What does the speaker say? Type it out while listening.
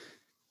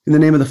In the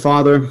name of the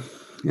Father,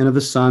 and of the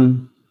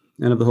Son,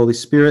 and of the Holy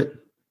Spirit.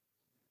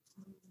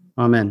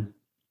 Amen.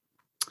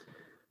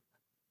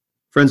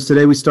 Friends,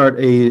 today we start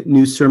a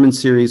new sermon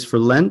series for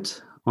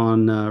Lent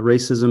on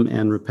racism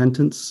and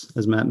repentance,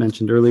 as Matt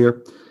mentioned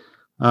earlier.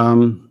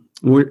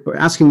 We're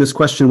asking this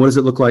question: what does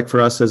it look like for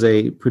us as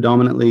a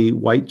predominantly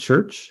white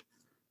church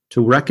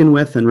to reckon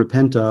with and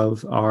repent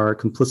of our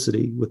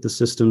complicity with the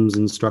systems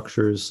and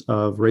structures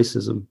of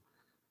racism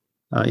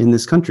in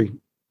this country?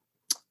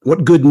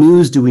 What good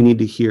news do we need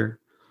to hear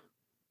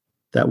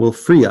that will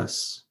free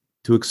us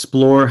to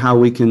explore how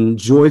we can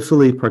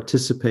joyfully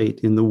participate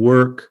in the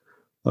work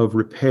of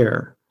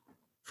repair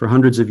for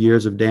hundreds of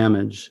years of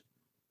damage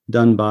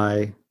done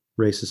by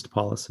racist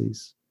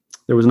policies?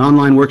 There was an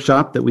online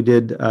workshop that we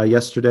did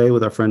yesterday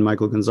with our friend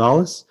Michael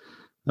Gonzalez.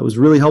 That was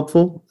really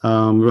helpful.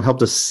 It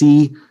helped us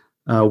see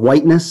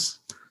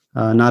whiteness,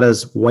 not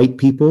as white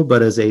people,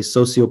 but as a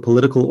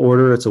socio-political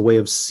order. It's a way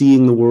of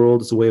seeing the world.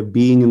 It's a way of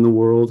being in the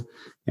world.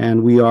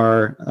 And we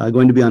are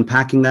going to be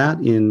unpacking that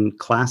in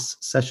class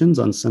sessions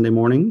on Sunday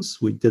mornings.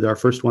 We did our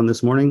first one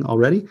this morning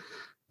already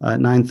at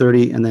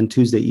 9:30, and then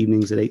Tuesday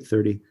evenings at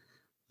 8:30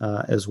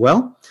 as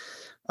well.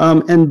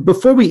 And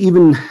before we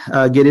even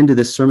get into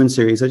this sermon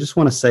series, I just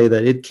want to say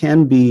that it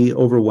can be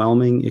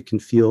overwhelming. It can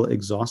feel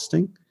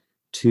exhausting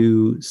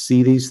to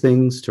see these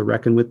things, to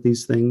reckon with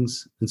these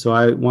things. And so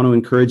I want to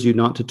encourage you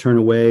not to turn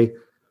away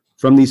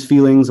from these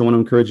feelings. I want to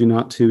encourage you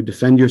not to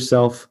defend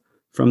yourself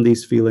from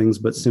these feelings,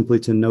 but simply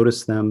to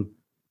notice them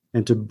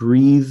and to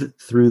breathe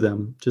through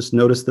them. Just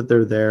notice that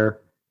they're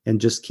there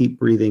and just keep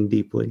breathing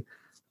deeply.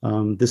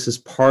 This is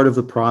part of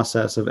the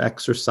process of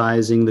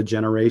exercising the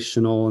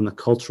generational and the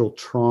cultural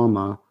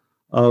trauma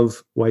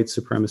of white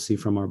supremacy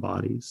from our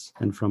bodies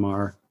and from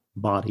our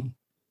body.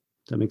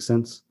 Does that make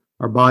sense?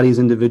 Our bodies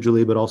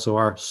individually, but also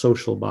our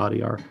social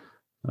body, our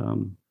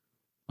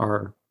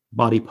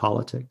body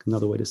politic,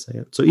 another way to say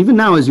it. So even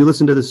now, as you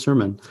listen to this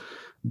sermon,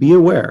 be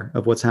aware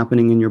of what's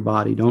happening in your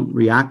body. Don't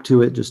react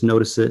to it. Just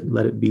notice it,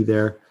 let it be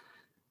there,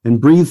 and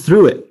breathe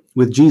through it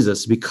with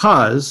Jesus.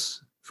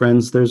 Because,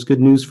 friends, there's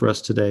good news for us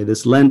today.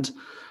 This Lent,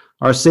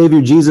 our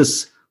Savior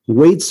Jesus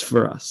waits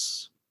for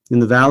us in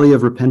the valley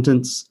of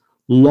repentance,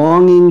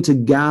 longing to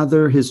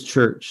gather his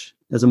church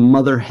as a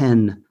mother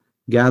hen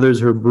gathers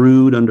her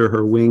brood under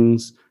her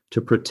wings to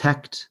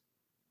protect,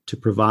 to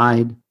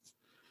provide.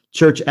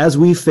 Church, as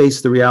we face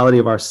the reality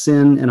of our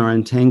sin and our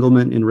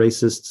entanglement in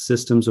racist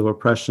systems of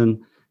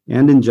oppression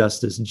and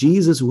injustice,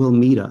 Jesus will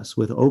meet us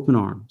with open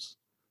arms,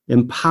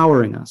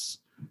 empowering us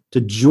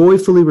to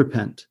joyfully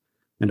repent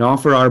and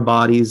offer our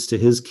bodies to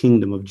his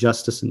kingdom of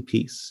justice and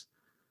peace.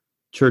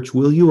 Church,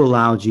 will you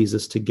allow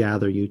Jesus to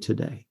gather you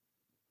today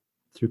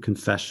through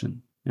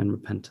confession and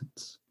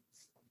repentance?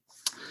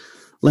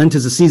 Lent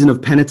is a season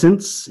of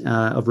penitence,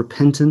 of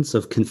repentance,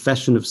 of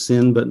confession of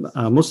sin,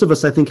 but most of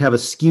us, I think, have a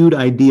skewed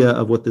idea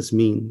of what this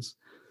means.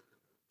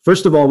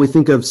 First of all, we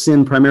think of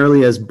sin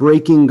primarily as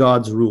breaking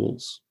God's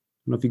rules.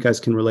 I don't know if you guys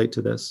can relate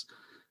to this,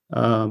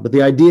 but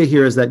the idea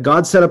here is that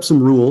God set up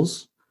some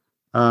rules.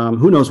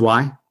 Who knows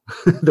why?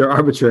 They're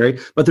arbitrary,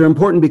 but they're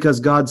important because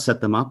God set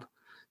them up.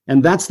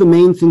 And that's the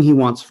main thing he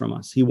wants from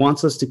us. He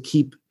wants us to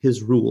keep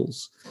his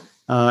rules.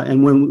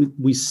 And when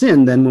we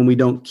sin, then when we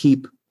don't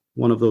keep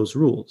one of those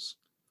rules.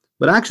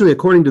 But actually,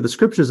 according to the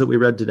scriptures that we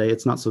read today,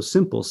 it's not so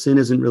simple. Sin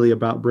isn't really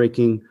about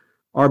breaking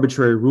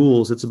arbitrary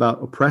rules. It's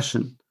about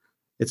oppression.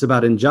 It's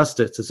about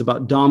injustice. It's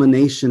about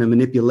domination and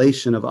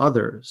manipulation of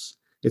others.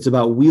 It's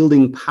about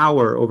wielding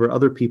power over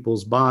other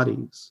people's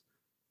bodies.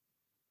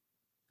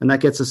 And that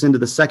gets us into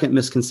the second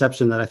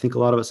misconception that I think a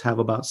lot of us have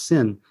about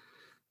sin.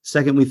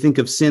 Second, we think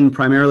of sin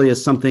primarily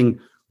as something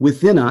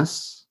within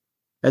us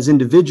as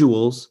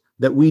individuals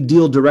that we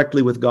deal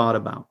directly with God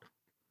about.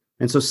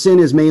 And so sin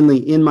is mainly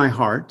in my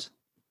heart.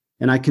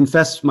 And I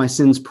confess my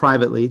sins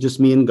privately, just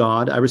me and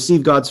God. I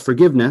receive God's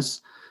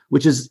forgiveness,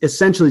 which is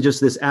essentially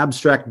just this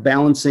abstract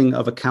balancing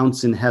of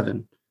accounts in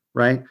heaven,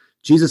 right?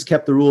 Jesus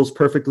kept the rules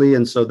perfectly,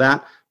 and so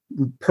that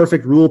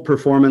perfect rule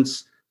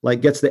performance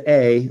gets the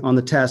A on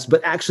the test,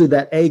 but actually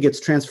that A gets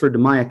transferred to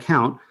my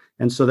account,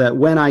 and so that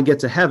when I get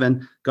to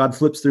heaven, God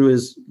flips through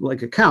his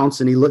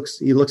accounts and he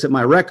looks at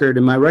my record,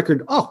 and my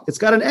record, oh, it's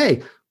got an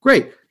A,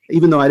 great,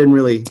 even though I didn't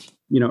really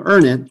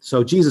earn it.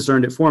 So Jesus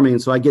earned it for me.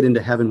 And so I get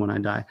into heaven when I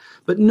die.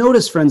 But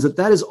notice, friends,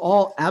 that is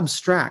all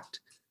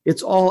abstract.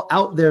 It's all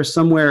out there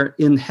somewhere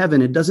in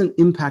heaven. It doesn't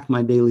impact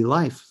my daily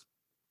life.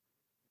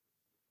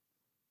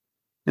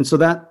 And so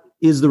that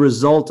is the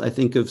result, I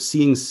think, of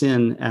seeing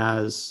sin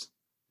as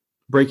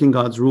breaking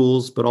God's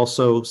rules, but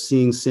also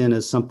seeing sin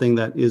as something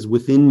that is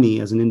within me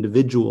as an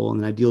individual,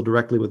 and I deal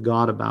directly with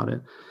God about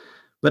it.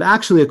 But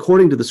actually,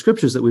 according to the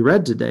scriptures that we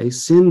read today,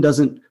 sin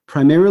doesn't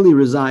primarily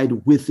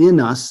reside within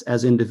us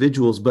as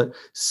individuals, but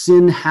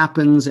sin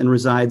happens and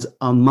resides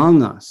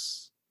among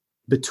us,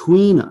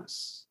 between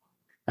us,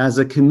 as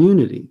a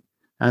community,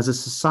 as a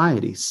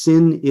society.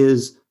 Sin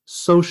is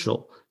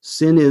social.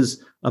 Sin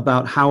is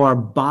about how our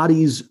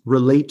bodies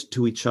relate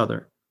to each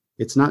other.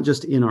 It's not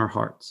just in our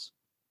hearts.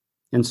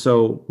 And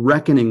so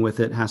reckoning with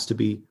it has to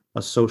be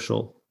a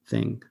social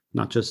thing,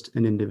 not just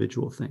an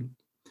individual thing.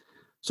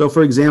 So,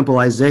 for example,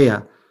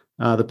 Isaiah,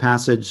 the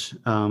passage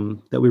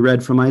that we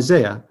read from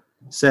Isaiah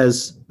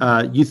says,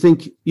 you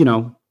think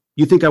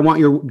I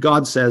want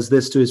God says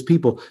this to his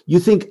people. You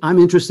think I'm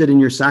interested in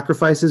your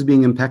sacrifices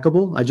being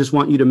impeccable? I just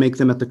want you to make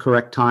them at the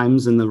correct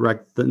times in the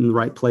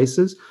right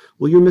places.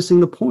 Well, you're missing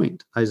the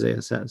point,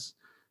 Isaiah says,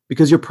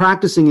 because you're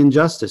practicing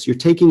injustice. You're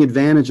taking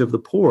advantage of the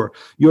poor.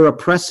 You're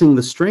oppressing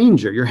the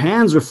stranger. Your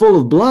hands are full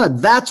of blood.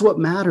 That's what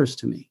matters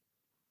to me.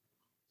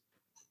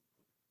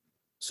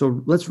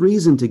 So let's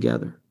reason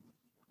together,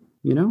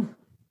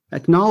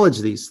 acknowledge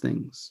these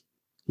things,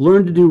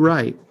 learn to do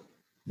right,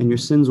 and your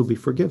sins will be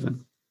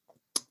forgiven.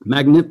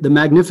 The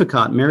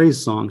Magnificat,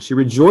 Mary's song, she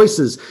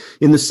rejoices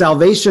in the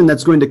salvation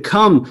that's going to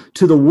come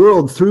to the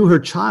world through her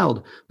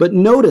child. But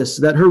notice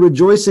that her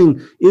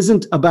rejoicing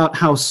isn't about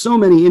how so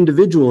many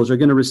individuals are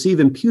going to receive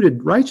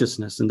imputed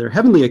righteousness in their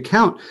heavenly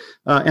account,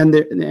 and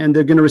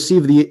they're going to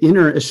receive the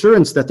inner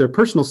assurance that their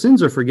personal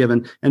sins are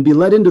forgiven and be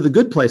led into the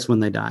good place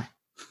when they die.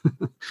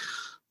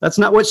 That's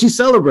not what she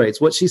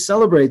celebrates. What she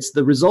celebrates,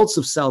 the results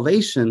of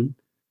salvation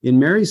in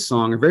Mary's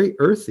song, are very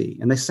earthy,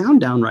 and they sound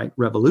downright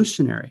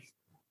revolutionary.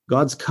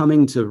 God's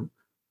coming to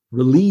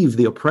relieve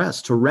the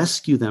oppressed, to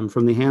rescue them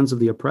from the hands of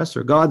the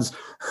oppressor. God's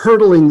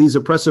hurtling these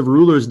oppressive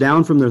rulers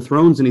down from their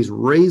thrones, and he's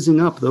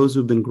raising up those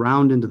who've been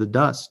ground into the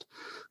dust.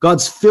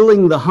 God's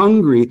filling the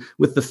hungry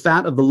with the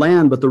fat of the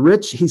land, but the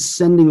rich he's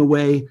sending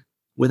away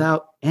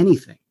without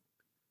anything.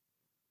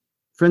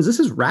 Friends,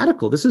 this is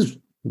radical. This is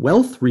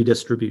wealth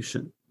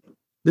redistribution.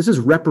 This is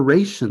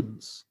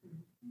reparations.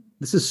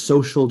 This is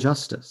social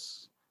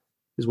justice,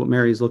 is what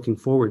Mary is looking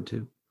forward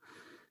to.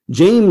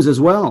 James as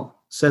well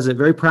says it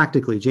very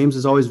practically. James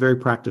is always very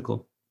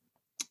practical.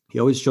 He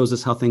always shows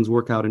us how things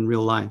work out in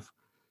real life.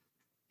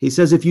 He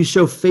says, if you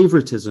show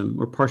favoritism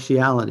or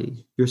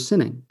partiality, you're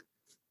sinning.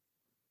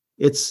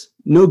 It's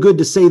no good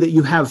to say that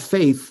you have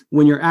faith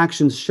when your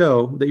actions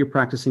show that you're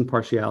practicing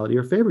partiality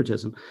or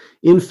favoritism.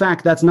 In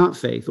fact, that's not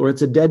faith, or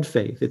it's a dead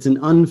faith. It's an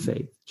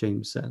unfaith,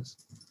 James says.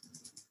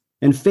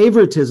 And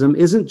favoritism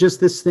isn't just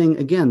this thing,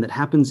 again, that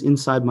happens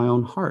inside my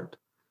own heart.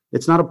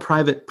 It's not a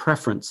private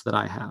preference that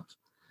I have.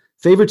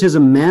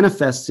 Favoritism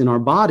manifests in our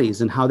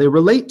bodies and how they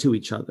relate to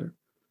each other.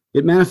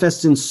 It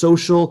manifests in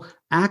social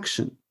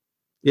action.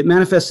 It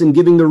manifests in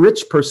giving the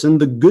rich person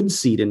the good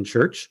seat in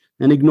church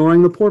and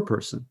ignoring the poor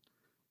person.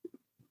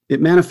 It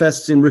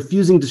manifests in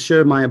refusing to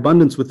share my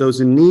abundance with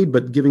those in need,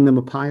 but giving them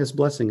a pious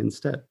blessing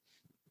instead.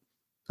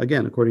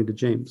 Again, according to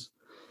James.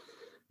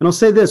 And I'll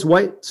say this,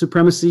 white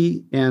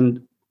supremacy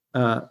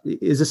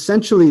is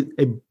essentially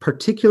a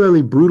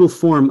particularly brutal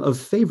form of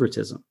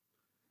favoritism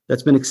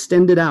that's been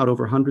extended out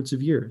over hundreds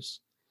of years.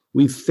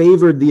 We've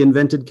favored the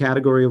invented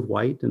category of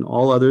white, and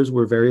all others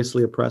were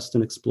variously oppressed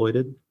and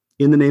exploited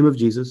in the name of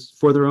Jesus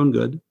for their own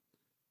good,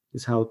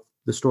 is how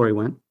the story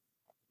went.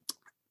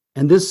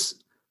 And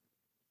this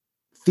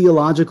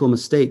theological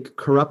mistake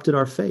corrupted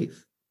our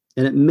faith,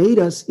 and it made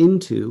us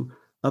into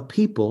a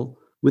people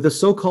with a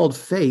so-called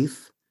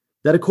faith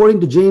that, according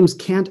to James,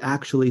 can't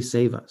actually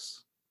save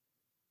us.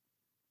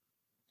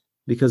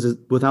 Because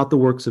without the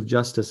works of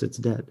justice, it's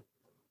dead.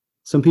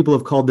 Some people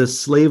have called this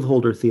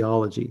slaveholder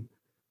theology,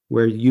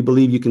 where you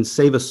believe you can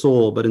save a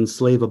soul but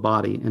enslave a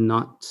body and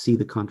not see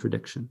the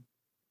contradiction.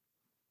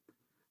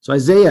 So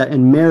Isaiah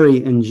and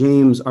Mary and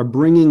James are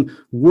bringing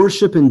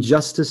worship and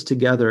justice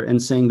together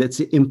and saying that it's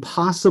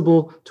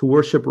impossible to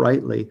worship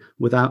rightly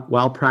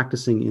while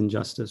practicing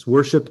injustice.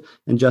 Worship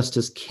and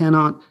justice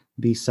cannot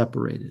be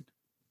separated.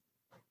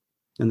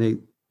 And they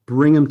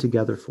bring them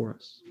together for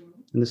us.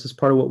 And this is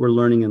part of what we're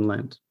learning in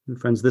Lent. And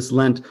friends, this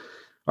Lent,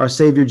 our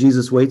Savior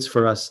Jesus waits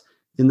for us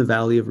in the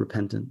valley of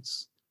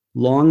repentance,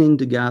 longing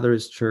to gather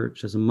his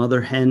church as a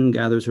mother hen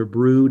gathers her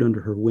brood under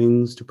her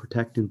wings to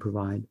protect and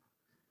provide.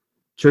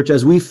 Church,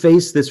 as we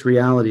face this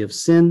reality of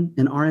sin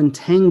and our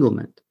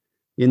entanglement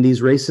in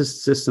these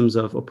racist systems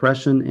of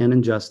oppression and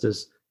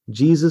injustice,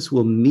 Jesus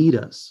will meet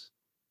us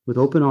with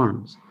open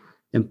arms,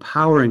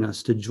 empowering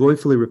us to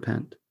joyfully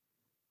repent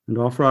and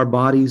offer our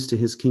bodies to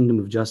his kingdom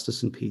of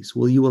justice and peace.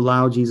 Will you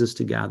allow Jesus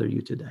to gather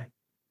you today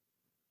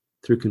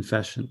through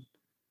confession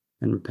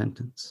and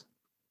repentance?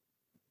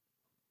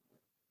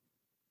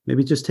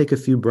 Maybe just take a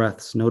few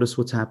breaths. Notice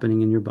what's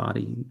happening in your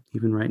body,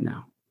 even right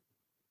now.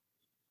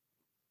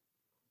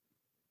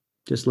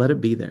 Just let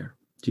it be there.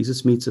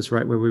 Jesus meets us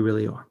right where we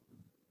really are.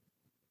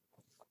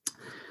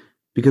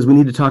 Because we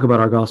need to talk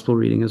about our gospel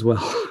reading as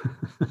well.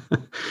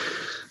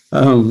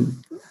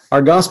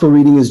 Our gospel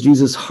reading is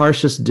Jesus'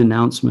 harshest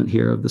denouncement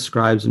here of the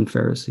scribes and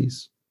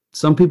Pharisees.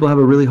 Some people have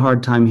a really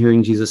hard time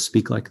hearing Jesus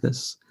speak like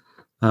this.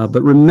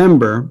 But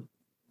remember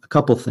a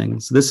couple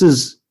things. This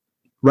is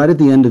right at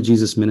the end of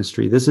Jesus'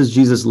 ministry. This is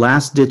Jesus'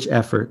 last-ditch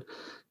effort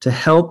to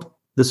help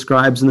the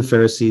scribes and the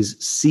Pharisees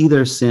see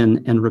their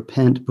sin and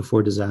repent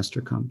before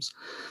disaster comes.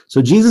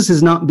 So Jesus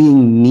is not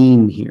being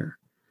mean here.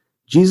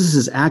 Jesus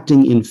is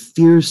acting in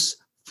fierce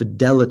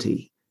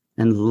fidelity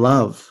and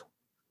love.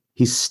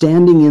 He's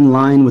standing in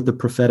line with the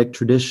prophetic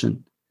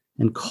tradition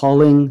and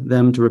calling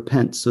them to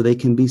repent so they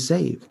can be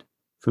saved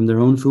from their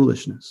own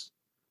foolishness.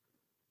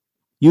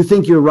 You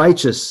think you're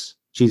righteous,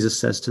 Jesus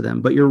says to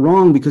them, but you're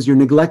wrong because you're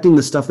neglecting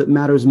the stuff that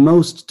matters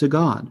most to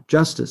God: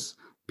 justice,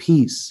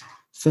 peace,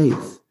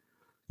 faith.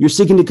 You're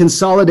seeking to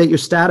consolidate your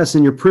status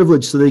and your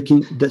privilege so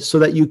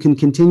that you can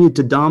continue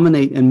to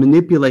dominate and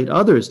manipulate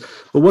others.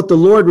 But what the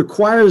Lord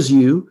requires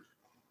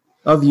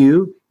of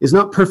you is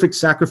not perfect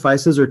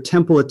sacrifices or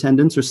temple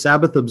attendance or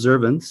Sabbath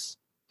observance.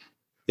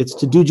 It's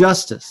to do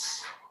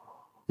justice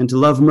and to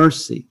love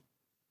mercy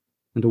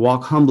and to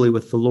walk humbly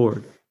with the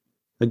Lord.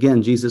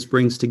 Again, Jesus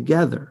brings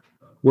together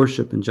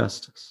worship and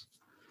justice.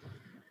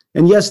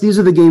 And yes, these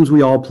are the games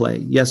we all play.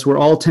 Yes, we're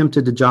all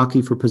tempted to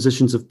jockey for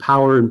positions of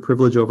power and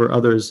privilege over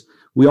others.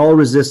 We all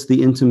resist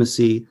the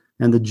intimacy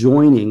and the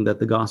joining that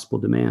the gospel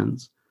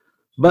demands.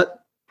 But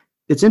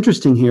it's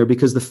interesting here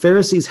because the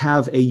Pharisees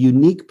have a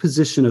unique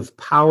position of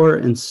power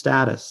and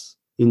status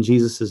in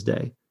Jesus'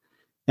 day,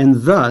 and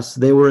thus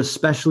they were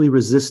especially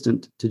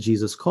resistant to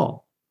Jesus'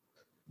 call.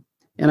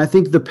 And I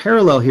think the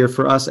parallel here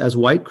for us as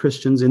white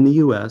Christians in the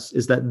U.S.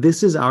 is that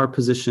this is our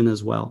position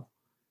as well.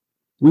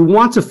 We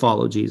want to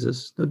follow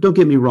Jesus. Don't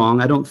get me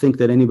wrong. I don't think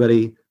that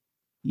anybody,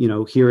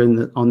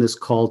 here on this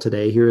call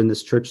today, here in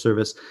this church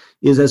service,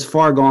 is as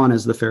far gone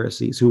as the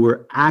Pharisees, who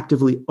were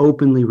actively,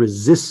 openly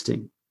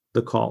resisting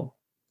the call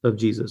of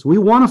Jesus. We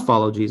want to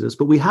follow Jesus,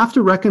 but we have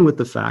to reckon with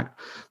the fact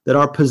that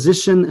our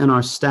position and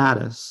our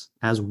status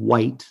as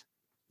white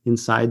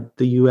inside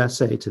the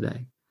USA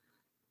today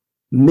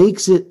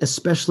makes it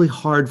especially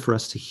hard for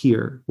us to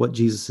hear what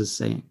Jesus is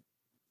saying.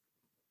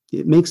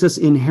 It makes us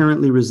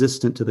inherently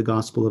resistant to the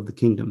gospel of the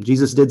kingdom.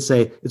 Jesus did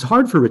say it's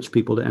hard for rich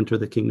people to enter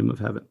the kingdom of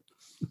heaven,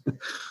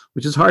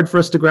 which is hard for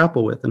us to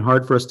grapple with and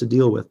hard for us to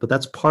deal with. But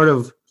that's part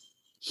of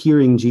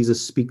hearing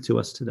Jesus speak to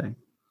us today.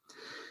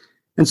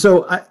 And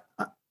so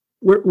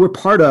we're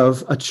part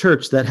of a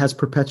church that has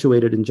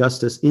perpetuated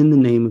injustice in the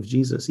name of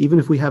Jesus, even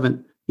if we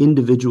haven't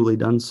individually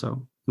done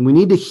so. And we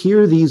need to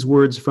hear these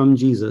words from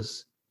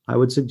Jesus, I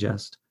would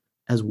suggest,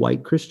 as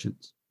white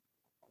Christians.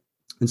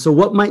 And so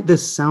what might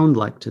this sound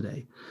like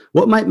today?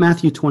 What might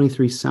Matthew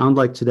 23 sound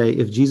like today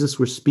if Jesus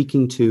were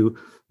speaking to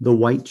the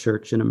white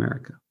church in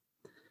America?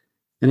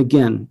 And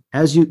again,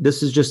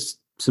 this is just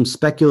some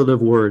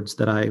speculative words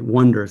that I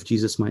wonder if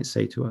Jesus might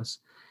say to us.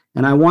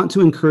 And I want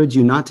to encourage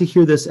you not to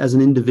hear this as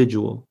an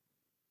individual.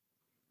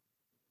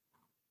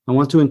 I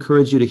want to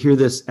encourage you to hear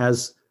this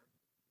as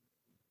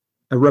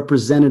a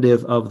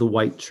representative of the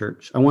white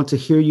church. I want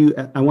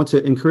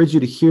to encourage you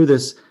to hear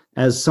this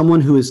as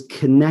someone who is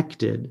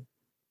connected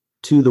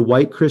to the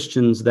white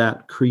Christians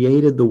that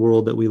created the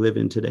world that we live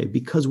in today,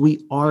 because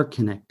we are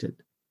connected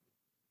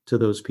to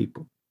those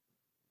people.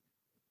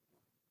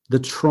 The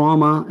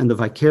trauma and the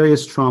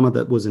vicarious trauma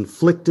that was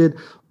inflicted,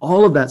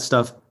 all of that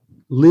stuff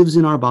lives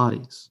in our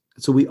bodies.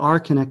 So we are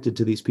connected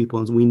to these people,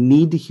 and we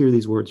need to hear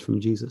these words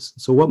from Jesus.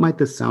 So what might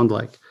this sound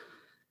like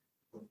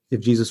if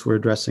Jesus were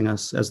addressing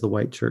us as the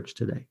white church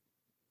today?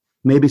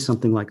 Maybe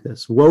something like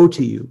this: woe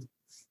to you.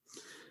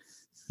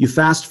 You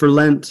fast for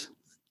Lent,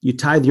 you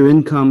tithe your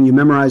income, you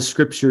memorize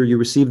scripture, you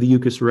receive the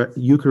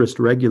Eucharist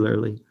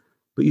regularly,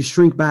 but you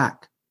shrink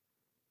back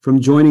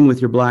from joining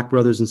with your black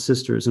brothers and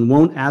sisters and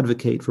won't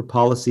advocate for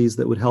policies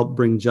that would help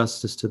bring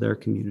justice to their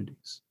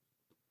communities.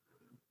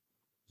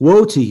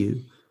 Woe to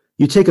you.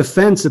 You take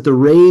offense at the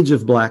rage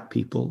of black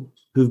people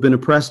who've been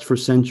oppressed for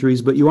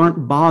centuries, but you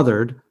aren't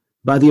bothered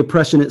by the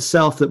oppression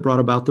itself that brought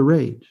about the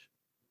rage.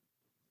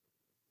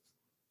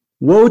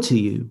 Woe to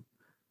you.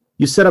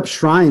 You set up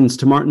shrines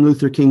to Martin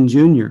Luther King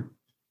Jr.,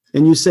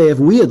 and you say if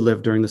we had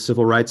lived during the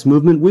civil rights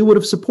movement, we would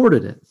have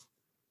supported it.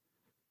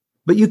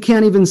 But you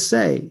can't even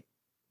say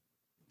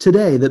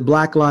today that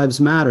Black Lives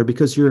Matter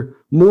because you're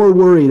more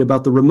worried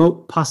about the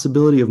remote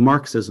possibility of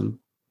Marxism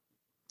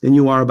than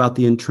you are about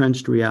the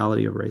entrenched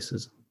reality of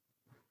racism.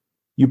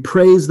 You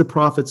praise the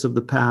prophets of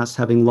the past,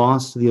 having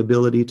lost the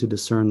ability to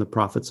discern the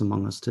prophets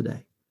among us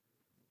today.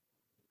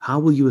 How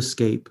will you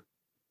escape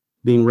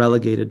being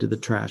relegated to the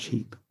trash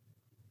heap?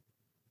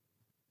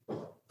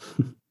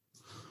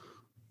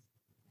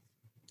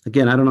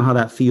 Again, I don't know how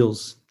that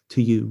feels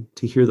to you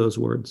to hear those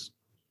words,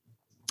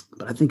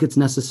 but I think it's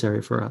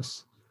necessary for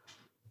us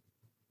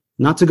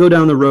not to go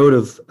down the road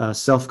of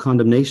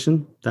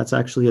self-condemnation. That's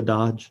actually a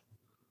dodge.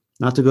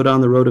 Not to go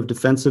down the road of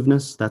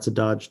defensiveness. That's a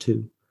dodge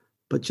too.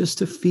 But just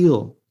to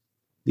feel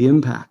the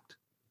impact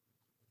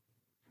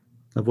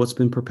of what's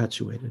been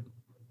perpetuated.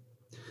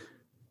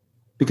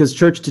 Because,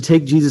 church, to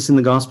take Jesus and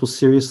the gospel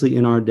seriously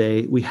in our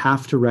day, we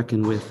have to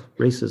reckon with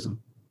racism.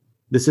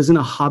 This isn't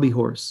a hobby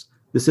horse.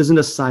 This isn't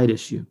a side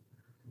issue.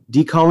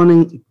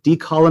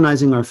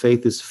 Decolonizing our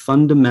faith is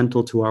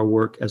fundamental to our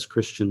work as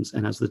Christians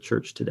and as the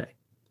church today.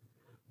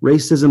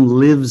 Racism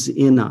lives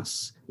in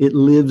us. It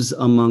lives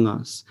among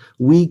us.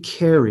 We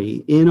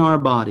carry in our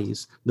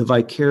bodies the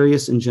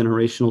vicarious and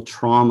generational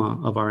trauma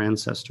of our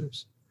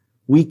ancestors.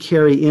 We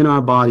carry in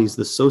our bodies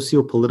the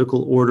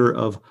socio-political order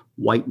of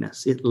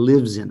whiteness. It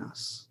lives in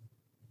us.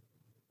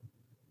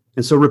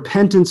 And so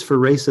repentance for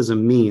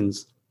racism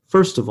means,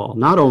 first of all,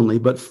 not only,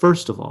 but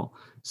first of all,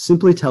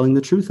 simply telling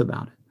the truth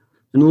about it.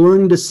 and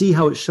learning to see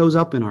how it shows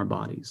up in our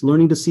bodies,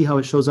 learning to see how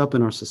it shows up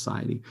in our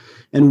society,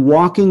 and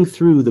walking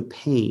through the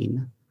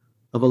pain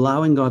of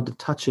allowing God to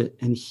touch it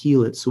and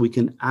heal it so we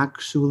can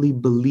actually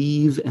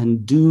believe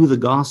and do the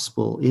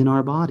gospel in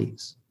our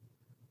bodies.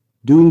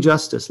 Doing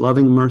justice,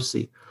 loving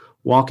mercy,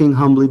 walking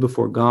humbly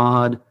before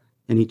God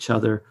and each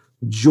other,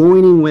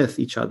 joining with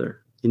each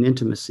other in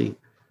intimacy,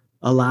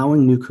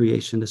 allowing new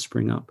creation to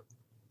spring up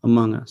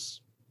among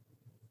us.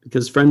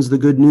 Because, friends, the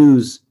good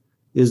news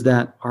is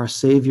that our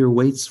Savior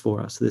waits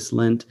for us this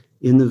Lent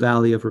in the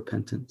valley of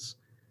repentance.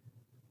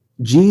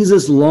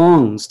 Jesus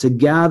longs to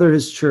gather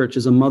his church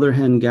as a mother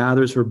hen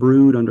gathers her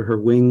brood under her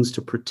wings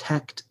to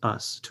protect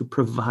us, to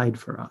provide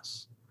for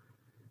us.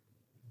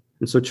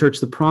 And so, church,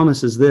 the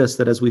promise is this,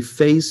 that as we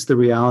face the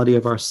reality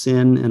of our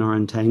sin and our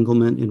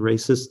entanglement in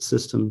racist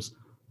systems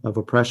of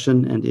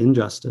oppression and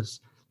injustice,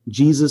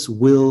 Jesus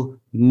will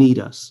meet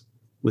us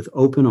with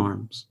open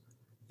arms,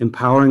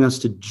 empowering us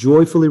to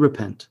joyfully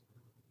repent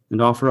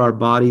and offer our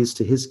bodies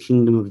to his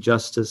kingdom of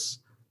justice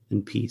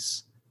and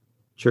peace.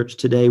 Church,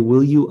 today,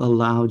 will you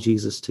allow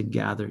Jesus to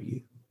gather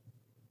you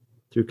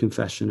through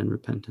confession and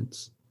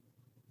repentance?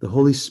 The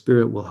Holy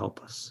Spirit will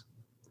help us.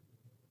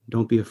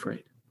 Don't be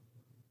afraid.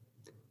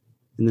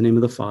 In the name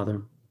of the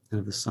Father, and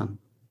of the Son,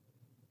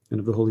 and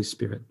of the Holy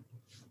Spirit.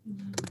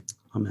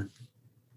 Amen.